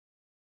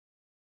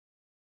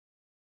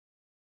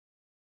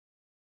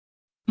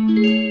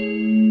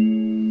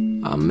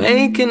I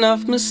make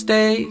enough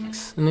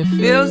mistakes, and it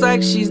feels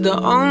like she's the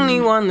only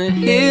one that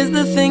hears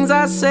the things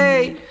I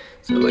say.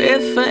 So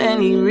if for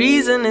any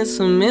reason it's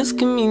a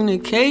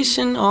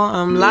miscommunication or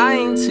I'm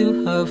lying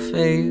to her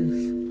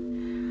face,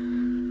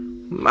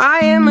 my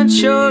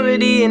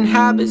immaturity and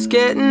habits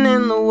getting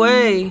in the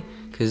way.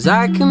 'Cause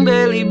I can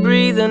barely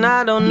breathe and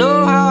I don't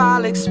know how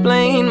I'll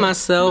explain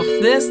myself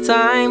this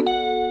time.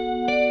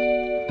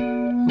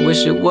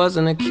 Wish it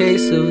wasn't a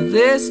case of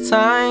this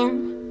time.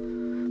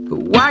 But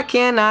why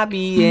can't I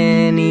be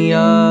any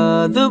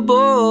other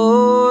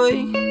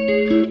boy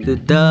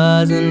that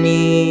doesn't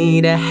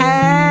need a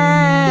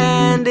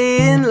hand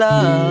in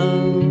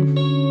love?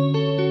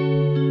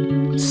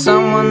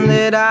 Someone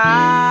that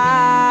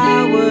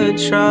I would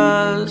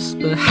trust.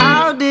 But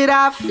how did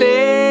I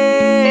fail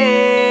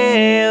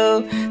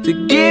to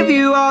give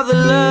you all the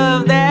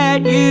love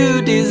that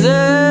you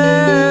deserve?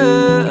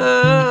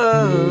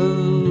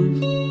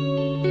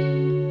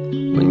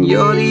 When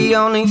you're the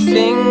only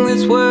thing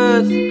that's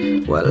worth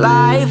what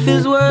life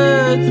is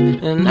worth.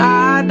 And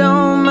I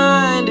don't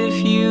mind if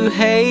you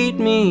hate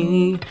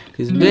me,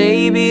 'cause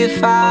baby,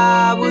 if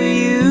I were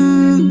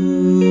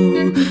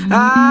you,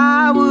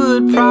 I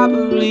would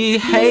probably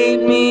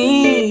hate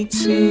me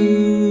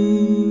too.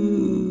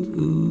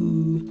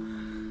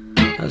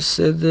 I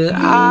said that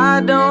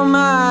I don't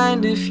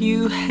mind if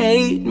you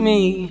hate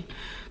me,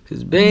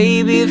 'cause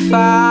baby, if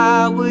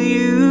I were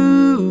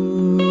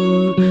you,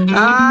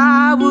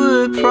 I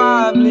would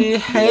probably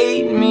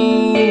hate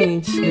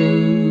me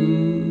too.